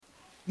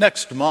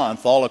Next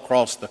month, all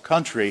across the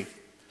country,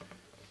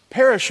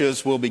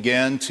 parishes will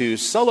begin to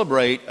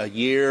celebrate a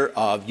year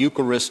of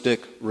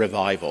Eucharistic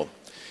revival.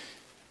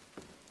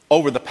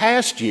 Over the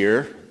past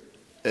year,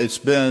 it's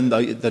been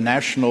the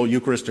National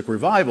Eucharistic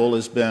Revival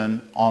has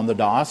been on the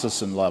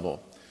diocesan level.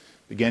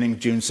 Beginning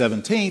June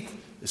 17th,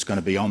 it's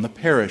going to be on the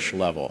parish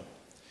level.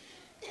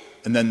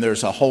 And then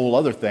there's a whole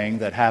other thing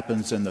that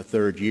happens in the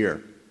third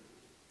year.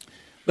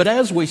 But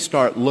as we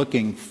start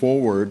looking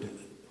forward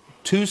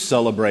to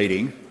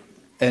celebrating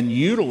and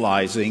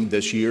utilizing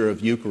this year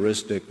of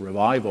Eucharistic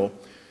revival,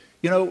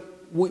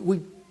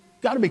 we've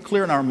got to be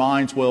clear in our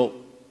minds, well,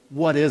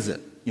 what is it?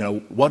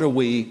 What are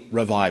we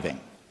reviving?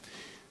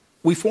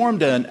 We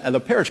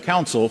the parish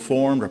council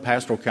or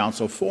pastoral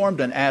council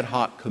formed an ad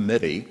hoc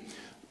committee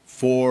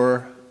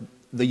for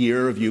the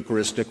year of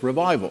Eucharistic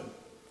revival.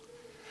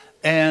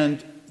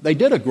 And they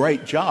did a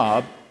great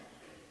job,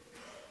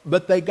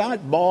 but they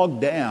got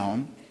bogged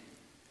down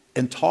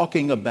in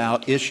talking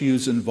about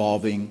issues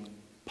involving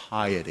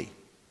piety.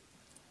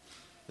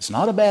 It's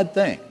not a bad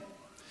thing.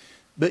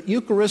 But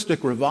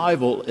Eucharistic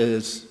revival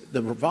is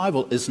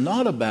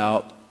not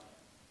about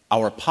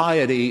our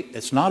piety.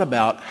 It's not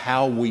about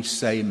how we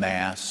say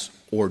Mass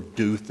or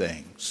do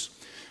things.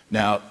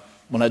 Now,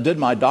 when I did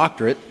my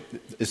doctorate,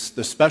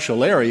 the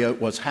special area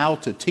was how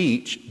to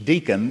teach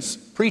deacons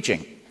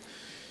preaching.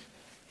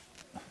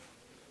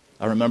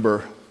 I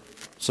remember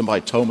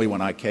somebody told me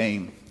when I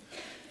came,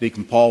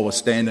 Deacon Paul was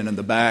standing in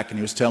the back and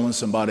he was telling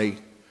somebody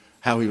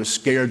how he was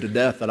scared to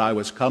death that I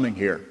was coming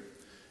here.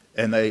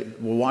 And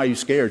well, why are you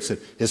scared? Said,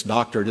 his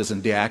doctorate is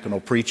in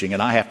diaconal preaching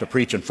and I have to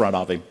preach in front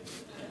of him.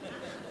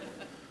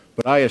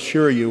 But I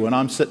assure you, when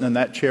I'm sitting in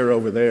that chair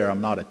over there,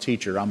 I'm not a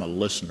teacher, I'm a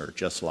listener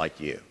just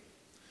like you.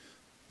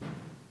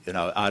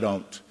 I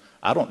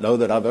don't know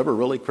that I've ever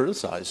really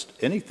criticized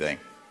anything.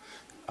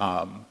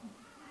 In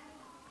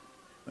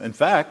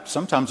fact,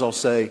 sometimes I'll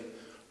say,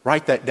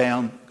 write that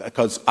down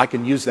because I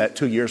can use that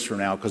 2 years from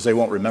now because they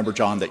won't remember,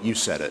 John, that you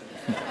said it.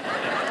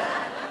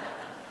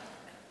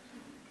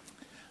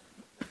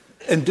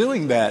 In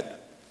doing that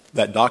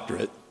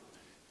doctorate,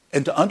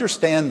 and to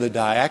understand the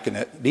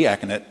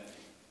diaconate,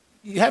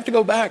 you have to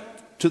go back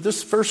to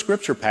this first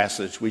scripture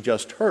passage we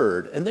just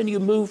heard, and then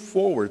you move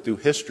forward through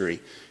history.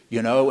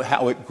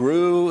 How it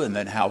grew and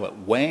then how it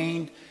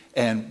waned,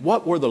 and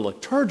what were the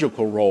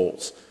liturgical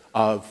roles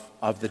of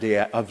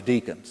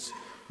deacons.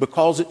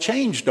 Because it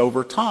changed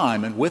over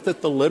time, and with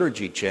it the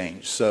liturgy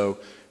changed. So,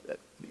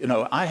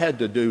 I had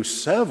to do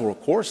several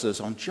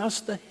courses on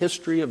just the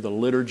history of the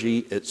liturgy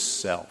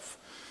itself.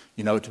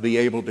 To be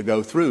able to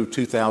go through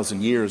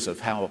 2,000 years of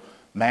how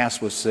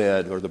Mass was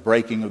said, or the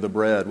breaking of the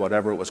bread,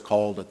 whatever it was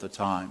called at the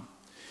time.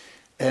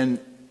 And,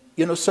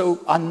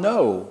 so I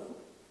know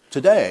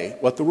today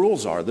what the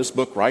rules are. This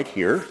book right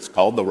here, it's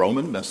called the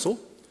Roman Missal,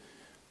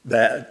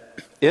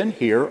 that in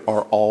here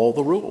are all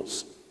the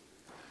rules.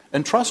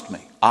 And trust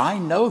me, I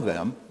know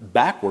them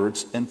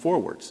backwards and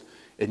forwards.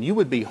 And you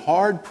would be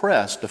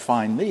hard-pressed to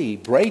find me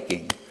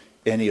breaking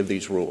any of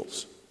these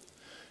rules.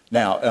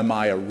 Now, am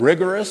I a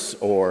rigorous,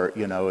 or,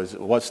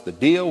 what's the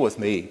deal with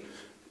me,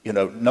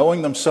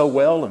 knowing them so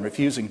well and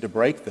refusing to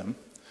break them?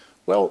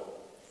 Well,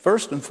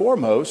 first and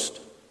foremost,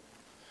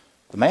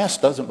 the Mass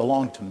doesn't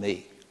belong to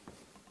me.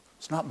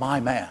 It's not my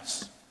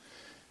Mass.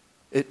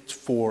 It's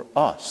for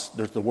us.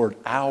 There's the word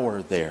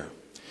our there.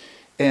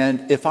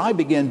 And if I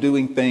begin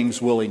doing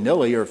things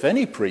willy-nilly, or if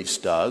any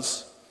priest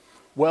does,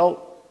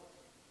 well,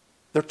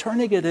 they're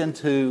turning it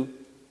into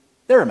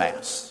their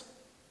Mass,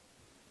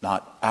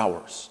 not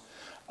ours.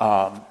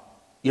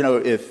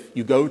 If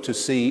you go to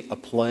see a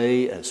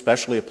play,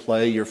 especially a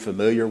play you're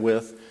familiar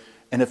with,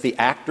 and if the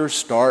actors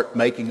start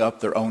making up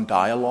their own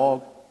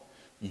dialogue,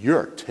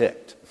 you're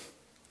ticked.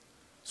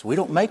 So we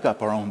don't make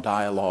up our own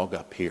dialogue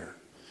up here.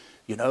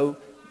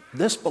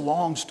 This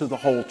belongs to the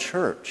whole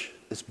church.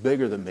 It's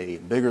bigger than me,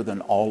 bigger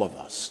than all of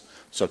us.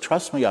 So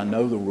trust me, I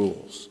know the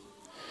rules.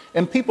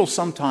 And people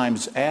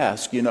sometimes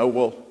ask,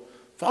 well,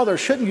 Father,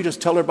 shouldn't you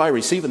just tell everybody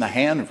receive in the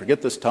hand and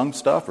forget this tongue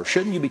stuff? Or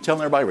shouldn't you be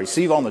telling everybody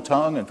receive on the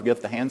tongue and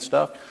forget the hand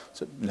stuff? I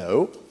said,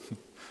 no,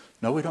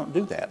 we don't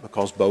do that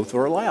because both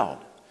are allowed.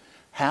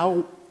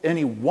 How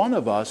any one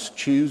of us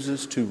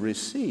chooses to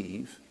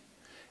receive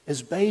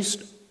is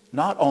based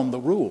not on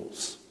the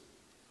rules,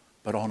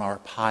 but on our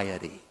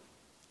piety.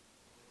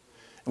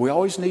 And we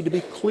always need to be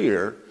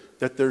clear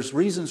that there's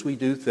reasons we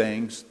do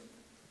things,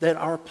 that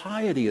our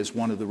piety is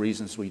one of the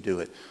reasons we do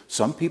it.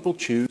 Some people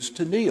choose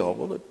to kneel.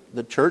 Well,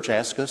 the church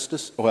asks us to,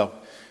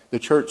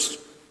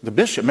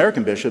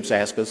 American bishops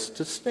ask us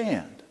to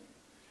stand.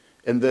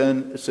 And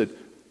then it said,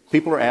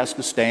 people are asked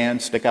to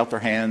stand, stick out their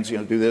hands,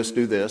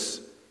 do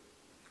this,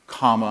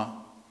 comma,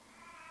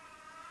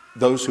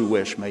 those who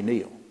wish may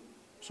kneel.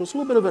 So it's a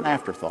little bit of an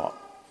afterthought.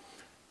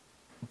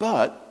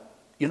 But,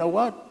 you know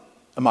what?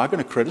 Am I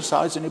going to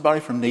criticize anybody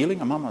from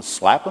kneeling? Am I going to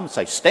slap them and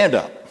say, stand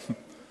up?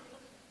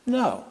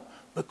 No,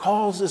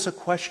 because it's a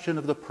question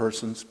of the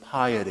person's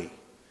piety.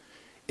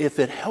 If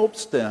it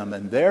helps them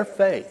in their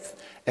faith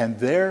and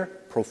their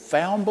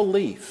profound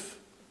belief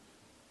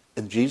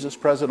in Jesus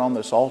present on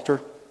this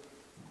altar,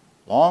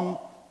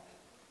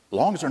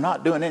 Long as they're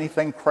not doing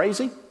anything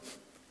crazy,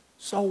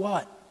 so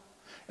what?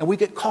 And we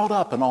get caught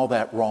up in all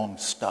that wrong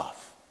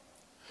stuff.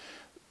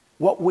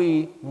 What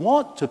we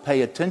want to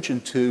pay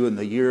attention to in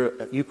the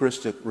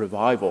Eucharistic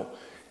revival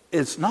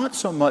is not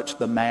so much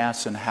the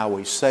Mass and how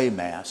we say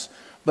Mass,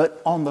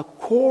 but on the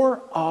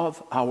core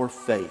of our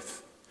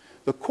faith.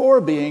 The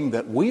core being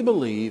that we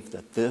believe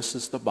that this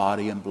is the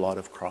body and blood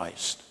of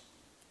Christ.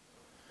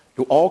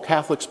 Do all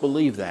Catholics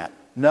believe that?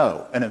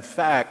 No. And in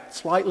fact,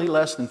 slightly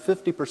less than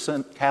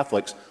 50%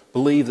 Catholics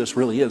believe this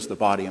really is the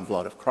body and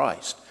blood of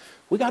Christ.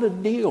 We got to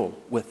deal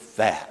with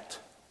that.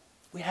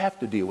 We have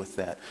to deal with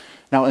that.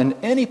 Now, in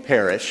any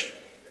parish,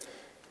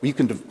 you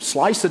can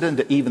slice it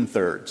into even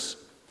thirds.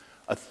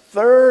 A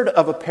third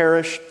of a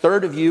parish,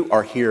 third of you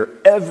are here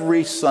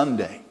every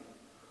Sunday,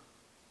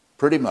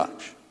 pretty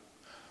much.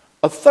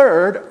 A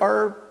third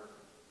are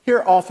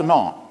here off and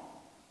on,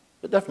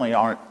 but definitely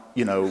aren't,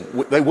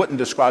 they wouldn't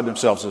describe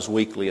themselves as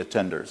weekly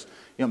attenders.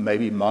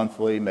 Maybe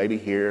monthly, maybe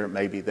here,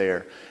 maybe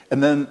there.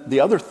 And then the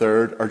other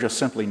third are just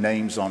simply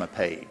names on a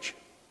page.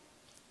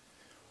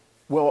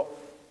 Well,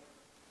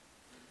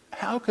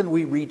 how can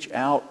we reach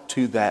out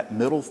to that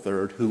middle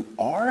third who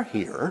are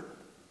here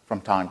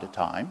from time to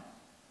time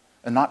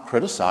and not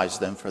criticize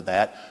them for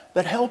that,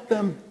 but help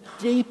them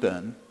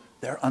deepen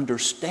their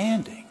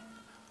understanding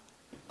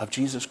of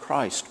Jesus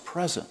Christ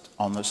present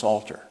on this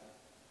altar?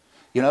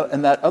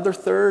 And that other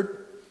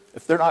third,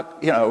 if they're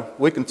not,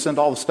 we can send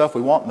all the stuff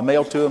we want in the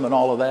mail to them and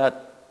all of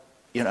that.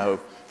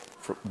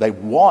 They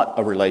want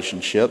a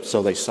relationship,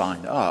 so they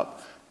sign up.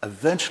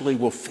 Eventually,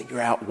 we'll figure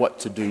out what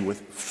to do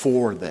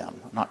for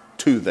them. Not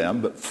to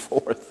them, but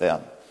for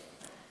them.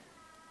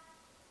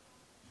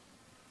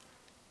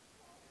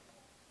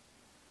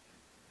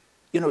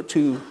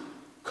 To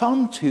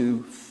come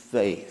to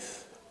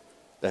faith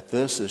that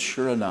this is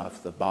sure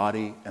enough the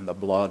body and the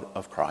blood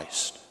of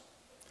Christ,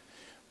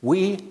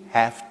 we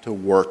have to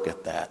work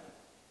at that.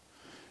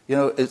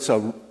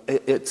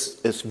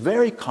 It's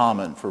very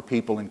common for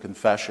people in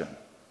confession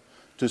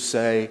to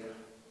say,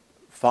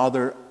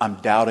 Father, I'm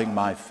doubting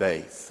my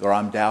faith, or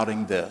I'm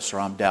doubting this, or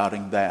I'm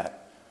doubting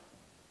that.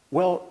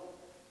 Well,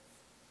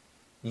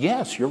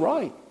 yes, you're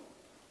right.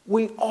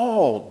 We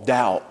all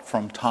doubt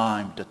from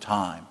time to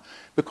time.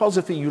 Because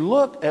if you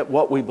look at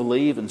what we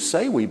believe and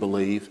say we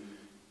believe,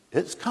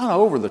 it's kind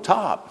of over the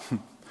top.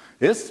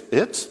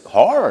 It's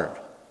hard.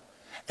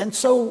 And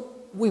so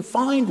we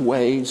find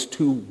ways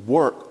to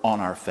work on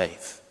our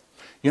faith.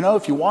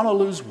 If you want to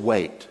lose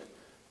weight,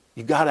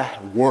 you got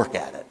to work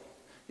at it.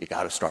 You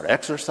got to start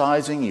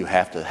exercising. You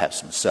have to have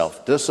some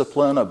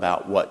self-discipline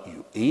about what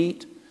you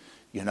eat.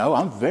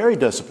 I'm very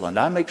disciplined.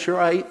 I make sure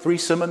I eat 3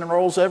 cinnamon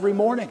rolls every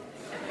morning.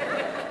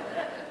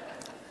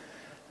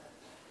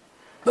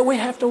 But we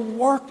have to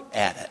work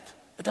at it.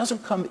 It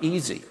doesn't come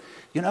easy.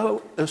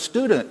 A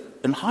student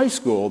in high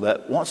school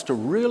that wants to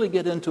really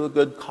get into a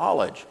good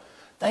college,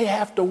 they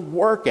have to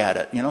work at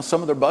it.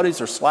 Some of their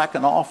buddies are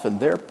slacking off and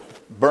they're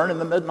burning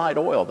the midnight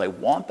oil. They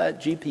want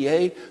that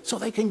GPA so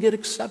they can get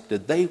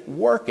accepted. They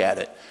work at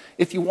it.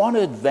 If you want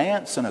to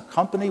advance in a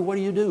company, what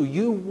do?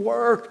 You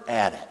work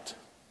at it.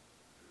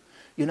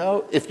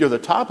 If you're the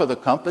top of the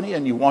company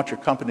and you want your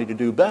company to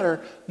do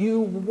better,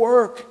 you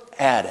work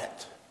at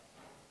it.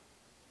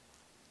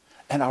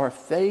 And our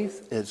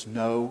faith is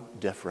no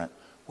different.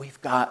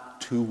 We've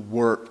got to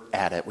work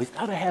at it. We've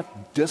got to have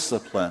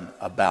discipline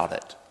about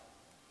it.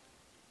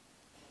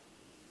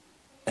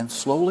 And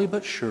slowly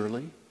but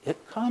surely,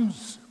 it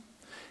comes.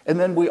 And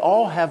then we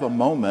all have a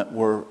moment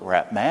where we're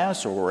at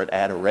Mass or we're at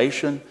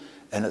adoration,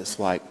 and it's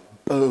like,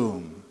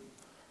 boom,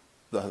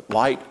 the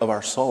light of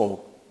our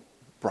soul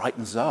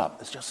brightens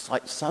up. It's just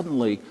like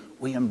suddenly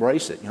we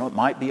embrace it. It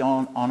might be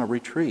on a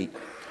retreat.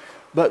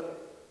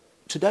 But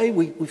today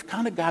we've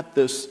kind of got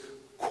this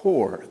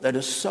core that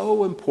is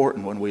so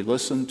important when we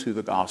listen to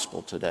the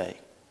gospel today.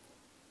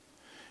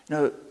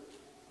 God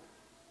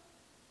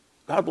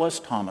bless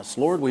Thomas.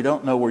 Lord, we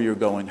don't know where you're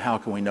going. How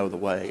can we know the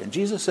way? And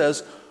Jesus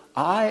says,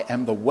 I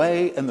am the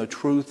way and the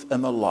truth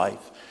and the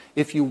life.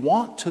 If you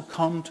want to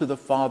come to the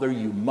Father,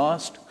 you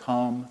must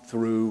come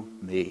through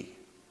me.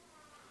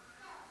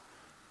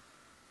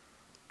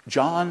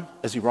 John,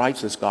 as he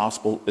writes this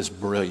gospel, is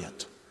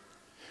brilliant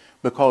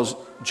because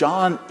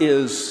John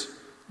is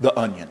the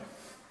onion.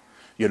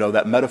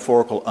 That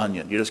metaphorical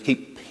onion. You just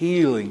keep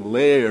peeling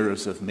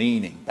layers of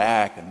meaning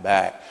back and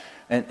back.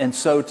 And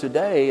so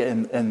today,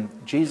 and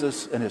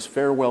Jesus in his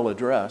farewell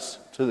address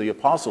to the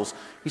apostles,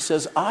 he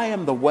says, I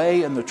am the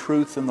way and the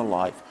truth and the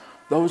life.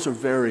 Those are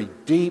very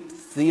deep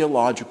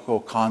theological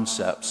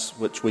concepts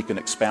which we can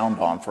expound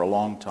on for a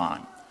long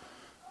time.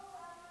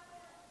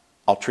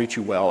 I'll treat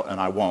you well and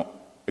I won't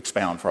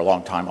expound for a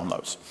long time on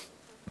those.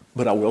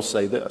 But I will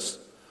say this.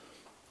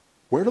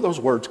 Where do those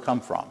words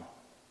come from?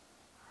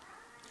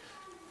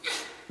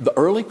 The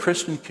early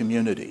Christian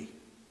community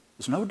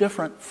is no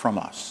different from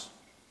us.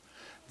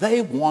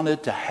 They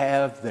wanted to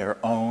have their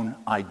own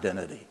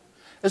identity,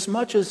 as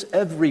much as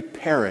every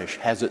parish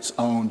has its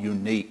own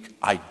unique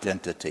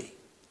identity.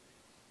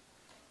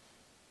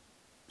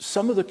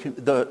 some of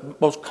the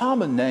most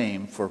common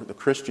name for the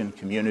Christian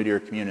community or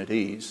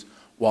communities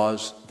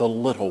was the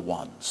little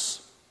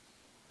ones.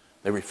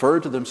 They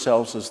referred to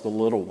themselves as the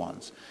little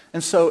ones.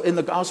 And so in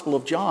the Gospel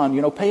of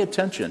John, pay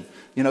attention.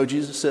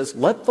 Jesus says,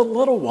 let the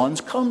little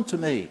ones come to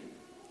me.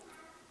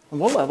 On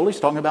one level, he's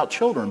talking about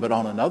children, but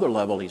on another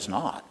level, he's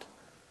not.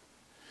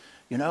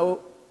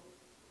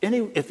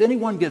 If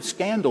anyone gives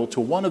scandal to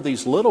one of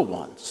these little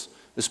ones,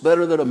 it's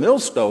better that a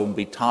millstone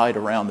be tied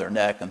around their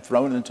neck and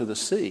thrown into the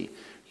sea.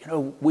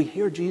 We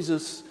hear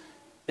Jesus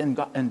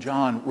in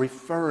John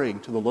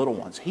referring to the little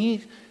ones.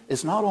 He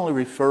is not only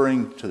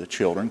referring to the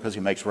children, because he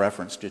makes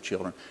reference to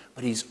children,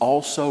 but he's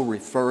also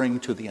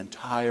referring to the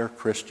entire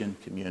Christian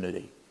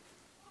community.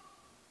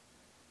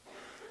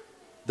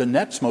 The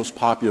next most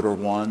popular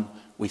one,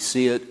 we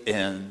see it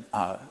in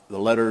the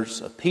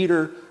letters of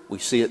Peter. We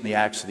see it in the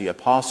Acts of the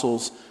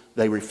Apostles.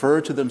 They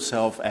refer to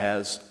themselves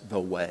as the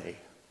Way.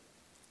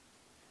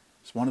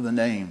 It's one of the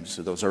names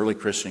of those early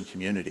Christian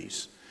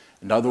communities.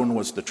 Another one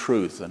was the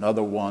Truth.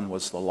 Another one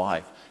was the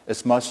Life.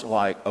 It's much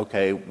like,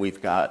 okay,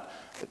 we've got,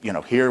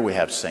 here we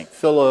have St.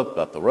 Philip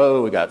up the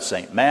road. We got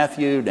St.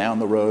 Matthew down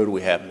the road.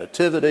 We have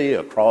Nativity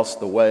across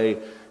the way.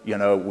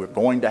 We're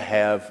going to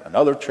have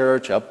another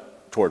church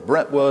up toward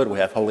Brentwood. We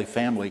have Holy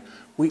Family.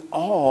 We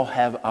all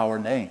have our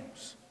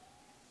names.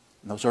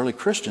 In those early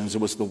Christians,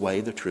 it was the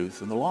Way, the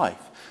Truth, and the Life.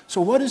 So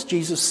what is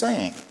Jesus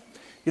saying?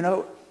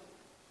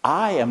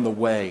 I am the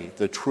way,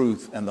 the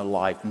truth, and the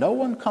life. No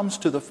one comes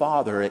to the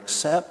Father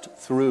except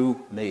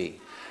through me.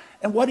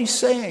 And what he's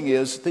saying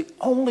is the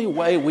only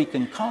way we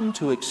can come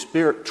to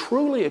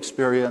truly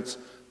experience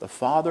the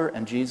Father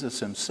and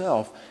Jesus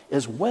himself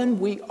is when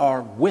we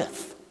are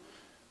with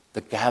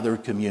the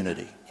gathered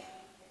community.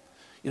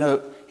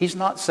 He's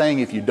not saying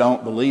if you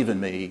don't believe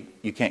in me,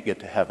 you can't get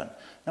to heaven.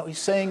 No, he's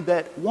saying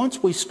that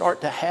once we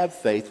start to have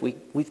faith,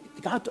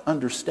 we've got to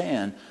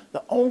understand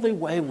the only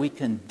way we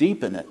can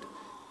deepen it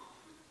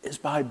is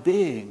by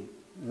being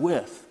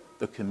with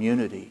the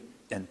community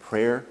in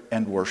prayer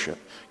and worship.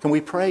 Can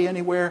we pray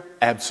anywhere?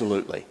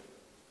 Absolutely.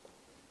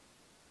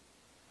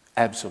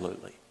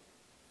 Absolutely.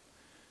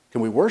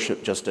 Can we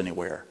worship just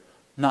anywhere?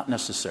 Not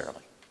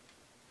necessarily.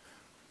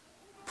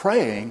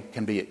 Praying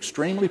can be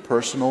extremely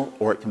personal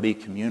or it can be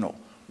communal.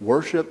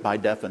 Worship, by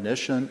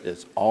definition,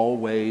 is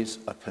always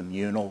a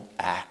communal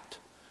act.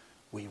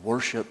 We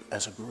worship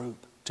as a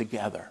group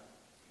together.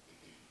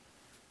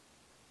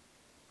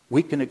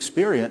 We can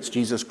experience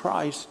Jesus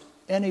Christ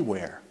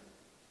anywhere.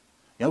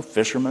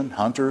 Fishermen,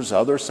 hunters,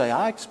 others say,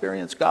 I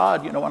experience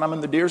God, when I'm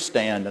in the deer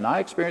stand, and I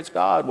experience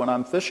God when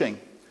I'm fishing.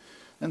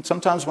 And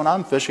sometimes when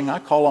I'm fishing, I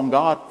call on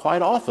God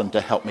quite often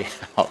to help me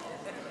out.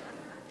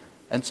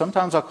 And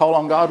sometimes I call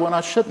on God when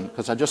I shouldn't,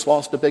 because I just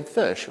lost a big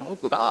fish. Oh,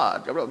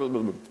 God.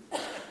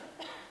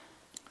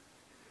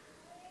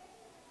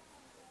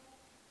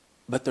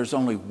 But there's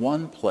only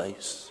one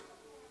place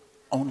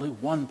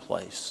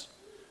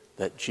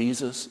that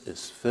Jesus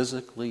is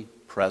physically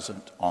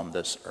present on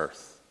this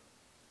earth.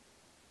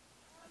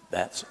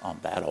 That's on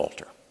that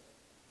altar.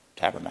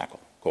 Tabernacle,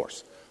 of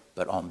course.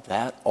 But on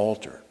that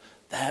altar,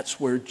 that's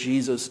where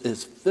Jesus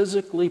is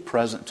physically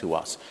present to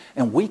us.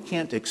 And we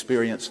can't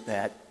experience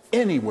that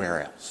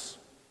anywhere else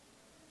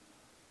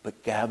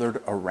but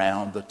gathered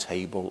around the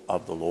table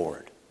of the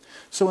Lord.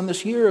 So in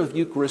this year of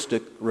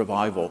Eucharistic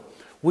revival,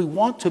 we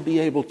want to be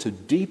able to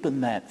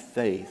deepen that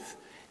faith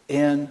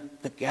in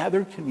the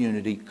gathered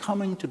community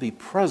coming to be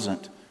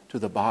present to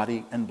the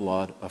body and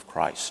blood of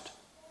Christ.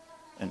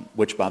 And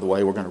which, by the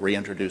way, we're going to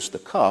reintroduce the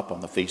cup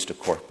on the Feast of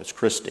Corpus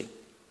Christi.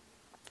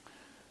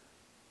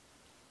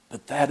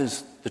 But that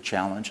is the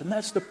challenge, and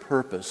that's the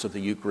purpose of the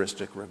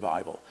Eucharistic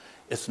revival.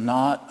 It's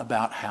not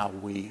about how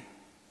we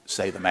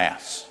say the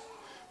Mass.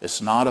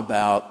 It's not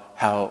about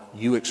how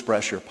you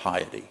express your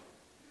piety.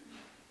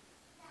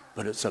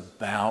 But it's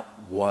about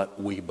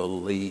what we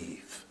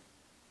believe.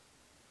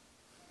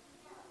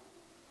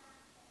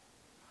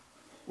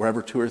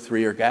 Wherever 2 or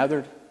 3 are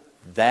gathered,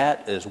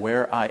 that is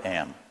where I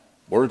am.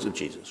 Words of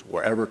Jesus.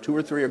 Wherever 2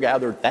 or 3 are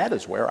gathered, that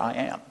is where I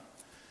am.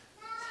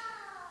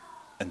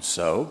 And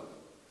so,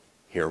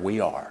 here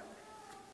we are.